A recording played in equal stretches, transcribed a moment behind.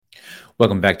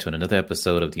Welcome back to another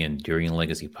episode of the Enduring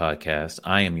Legacy Podcast.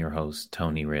 I am your host,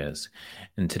 Tony Rez.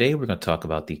 And today we're going to talk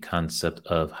about the concept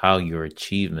of how your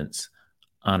achievements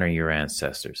honor your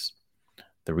ancestors.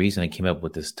 The reason I came up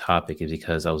with this topic is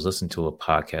because I was listening to a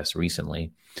podcast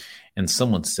recently, and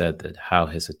someone said that how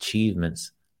his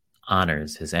achievements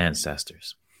honors his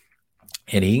ancestors.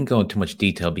 And he can go into much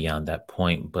detail beyond that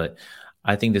point, but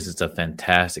I think this is a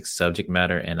fantastic subject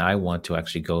matter, and I want to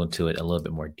actually go into it a little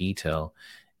bit more detail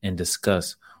and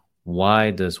discuss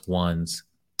why does one's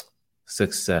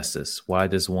successes, why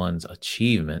does one's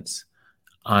achievements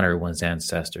honor one's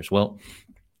ancestors? Well,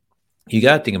 you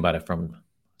got to think about it from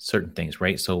certain things,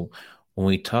 right? So when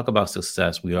we talk about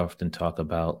success, we often talk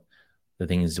about the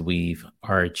things we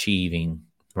are achieving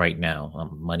right now,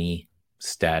 money,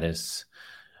 status,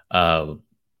 uh,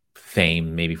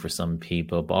 fame, maybe for some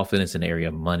people, but often it's an area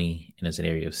of money and it's an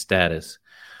area of status.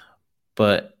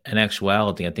 But in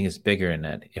actuality, I think it's bigger than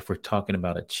that. If we're talking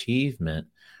about achievement,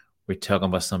 we're talking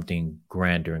about something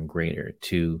grander and greater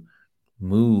to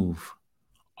move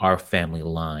our family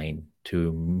line,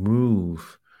 to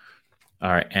move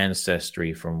our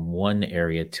ancestry from one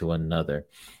area to another.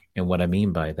 And what I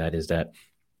mean by that is that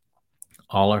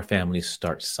all our families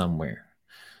start somewhere.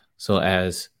 So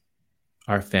as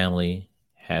our family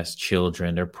has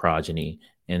children, their progeny,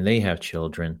 and they have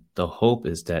children, the hope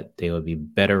is that they will be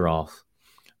better off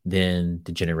than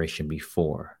the generation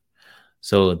before.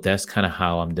 So that's kind of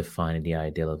how I'm defining the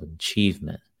idea of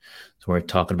achievement. So we're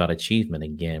talking about achievement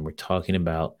again. We're talking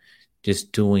about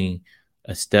just doing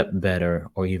a step better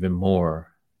or even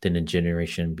more than the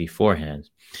generation beforehand.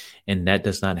 And that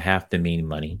does not have to mean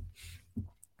money.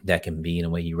 That can be in the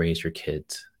way you raise your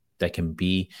kids. That can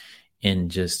be in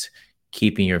just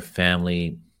keeping your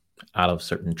family out of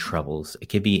certain troubles. It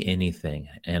could be anything.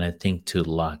 And I think to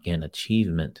lock in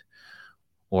achievement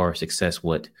or success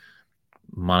with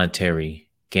monetary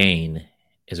gain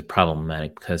is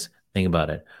problematic because think about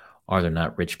it. Are there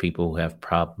not rich people who have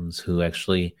problems who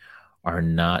actually are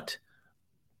not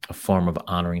a form of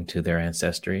honoring to their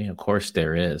ancestry? Of course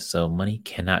there is. So money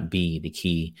cannot be the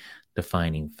key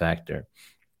defining factor.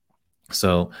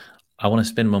 So I want to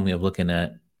spend a moment of looking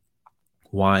at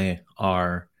why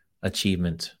our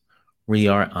achievements really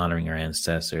are honoring our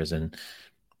ancestors. And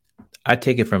I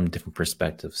take it from different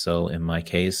perspectives. So in my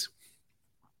case,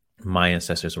 my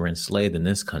ancestors were enslaved in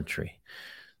this country.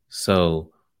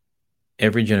 So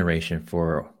every generation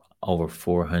for over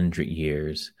 400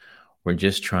 years, we're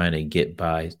just trying to get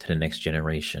by to the next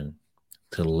generation,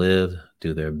 to live,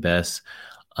 do their best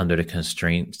under the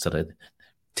constraints of the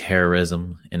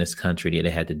terrorism in this country that they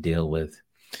had to deal with,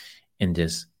 and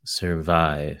just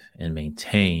survive and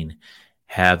maintain,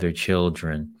 have their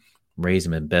children, raise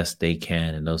them as best they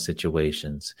can in those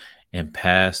situations, and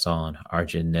pass on our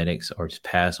genetics or just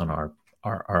pass on our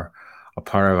a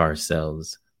part of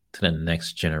ourselves to the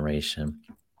next generation,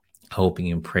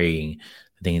 hoping and praying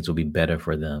things will be better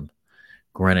for them.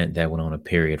 Granted, that went on a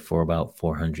period for about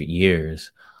 400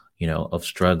 years, of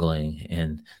struggling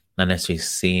and not necessarily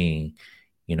seeing,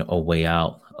 a way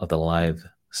out of the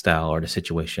lifestyle or the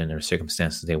situation or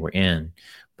circumstances they were in,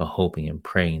 but hoping and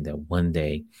praying that one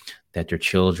day that their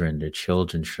children, their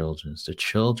children's children, their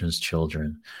children's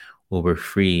children will be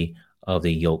free of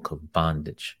the yoke of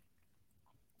bondage.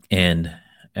 And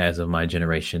as of my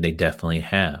generation, they definitely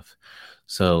have.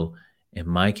 So in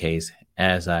my case,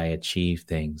 as I achieve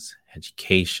things,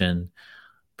 education,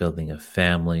 building a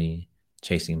family,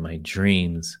 chasing my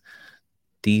dreams,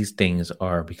 these things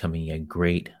are becoming a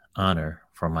great honor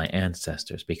for my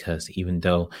ancestors because even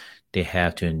though they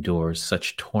have to endure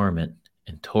such torment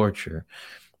and torture,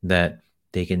 that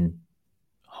they can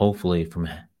hopefully from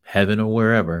heaven or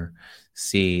wherever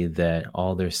see that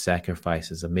all their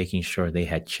sacrifices of making sure they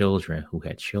had children who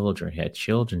had children, had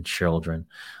children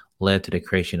led to the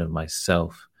creation of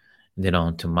myself and then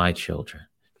on to my children.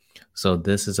 So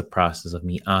this is a process of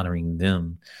me honoring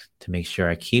them to make sure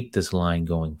I keep this line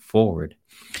going forward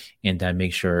and I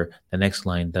make sure the next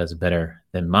line does better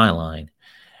than my line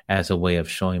as a way of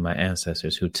showing my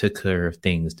ancestors who took care of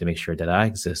things to make sure that I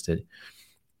existed,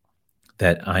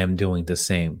 that I am doing the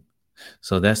same.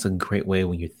 So that's a great way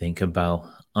when you think about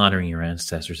honoring your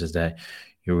ancestors is that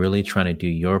you're really trying to do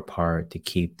your part to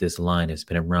keep this line that's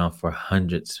been around for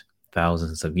hundreds,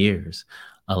 thousands of years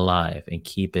alive and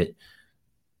keep it,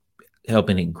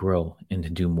 helping it grow and to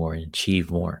do more and achieve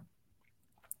more.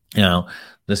 Now,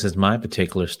 this is my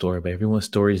particular story, but everyone's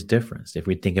story is different. If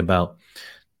we think about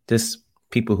this,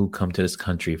 people who come to this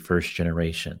country first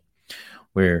generation,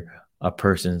 where a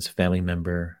person's family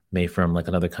member may from like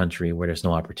another country where there's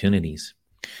no opportunities,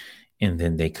 and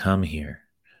then they come here,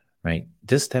 right?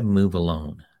 Just that move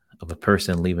alone of a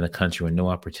person leaving a country with no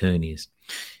opportunities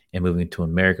and moving to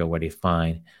America where they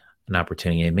find an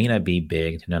opportunity. It may not be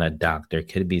big, they're not a doctor.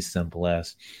 It could be simple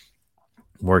as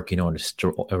working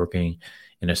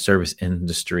in a service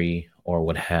industry or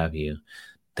what have you.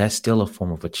 That's still a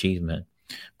form of achievement,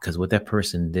 because what that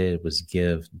person did was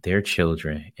give their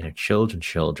children and their children's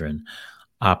children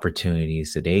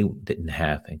opportunities that they didn't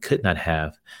have and could not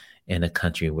have in the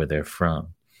country where they're from.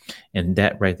 And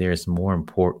that right there is more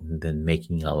important than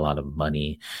making a lot of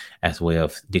money as a way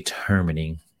of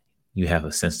determining you have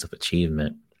a sense of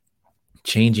achievement.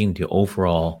 Changing the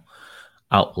overall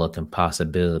outlook and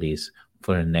possibilities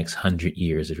for the next 100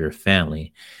 years of your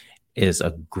family is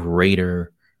a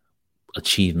greater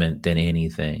achievement than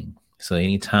anything. So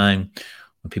anytime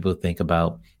when people think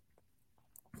about,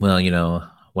 well,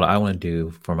 what I want to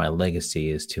do for my legacy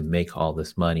is to make all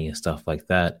this money and stuff like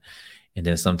that. And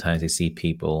then sometimes they see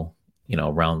people,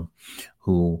 around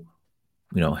who,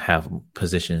 have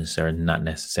positions that are not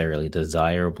necessarily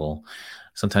desirable.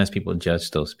 Sometimes people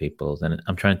judge those people. And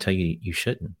I'm trying to tell you, you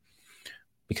shouldn't,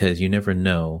 because you never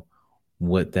know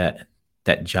what that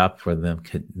job for them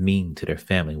could mean to their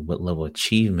family, what level of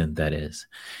achievement that is.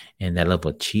 And that level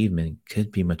of achievement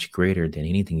could be much greater than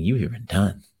anything you've ever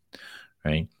done,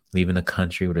 right? Leaving a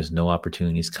country where there's no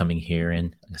opportunities coming here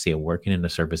and, like I say, working in the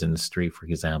service industry, for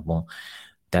example,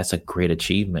 that's a great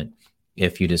achievement.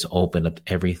 If you just open up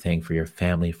everything for your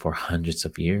family for hundreds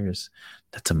of years,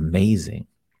 that's amazing.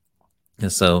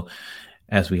 And so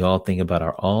as we all think about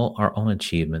our own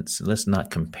achievements, let's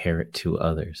not compare it to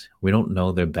others. We don't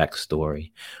know their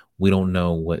backstory. We don't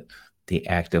know what the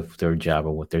act of their job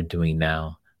or what they're doing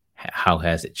now, how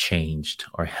has it changed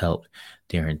or helped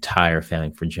their entire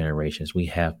family for generations. We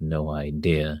have no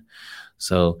idea.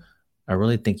 So I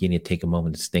really think you need to take a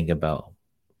moment to think about,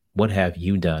 what have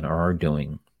you done or are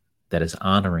doing that is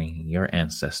honoring your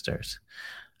ancestors?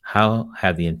 How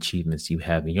have the achievements you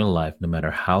have in your life, no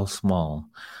matter how small,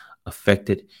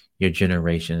 affected your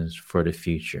generations for the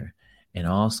future? And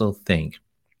also think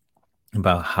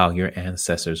about how your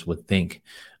ancestors would think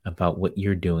about what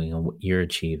you're doing and what you're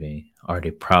achieving. Are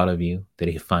they proud of you? Do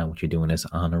they find what you're doing as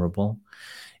honorable?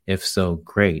 If so,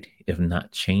 great. If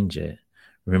not, change it.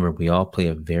 Remember, we all play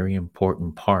a very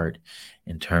important part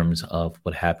in terms of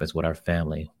what happens with our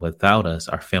family. Without us,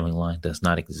 our family line does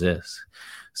not exist.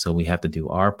 So we have to do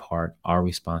our part, our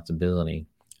responsibility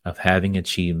of having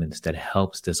achievements that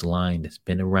helps this line that's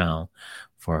been around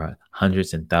for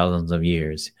hundreds and thousands of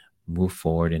years move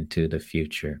forward into the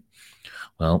future.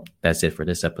 Well, that's it for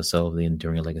this episode of the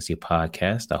Enduring Legacy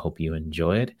Podcast. I hope you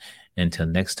enjoy it. Until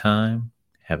next time,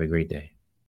 have a great day.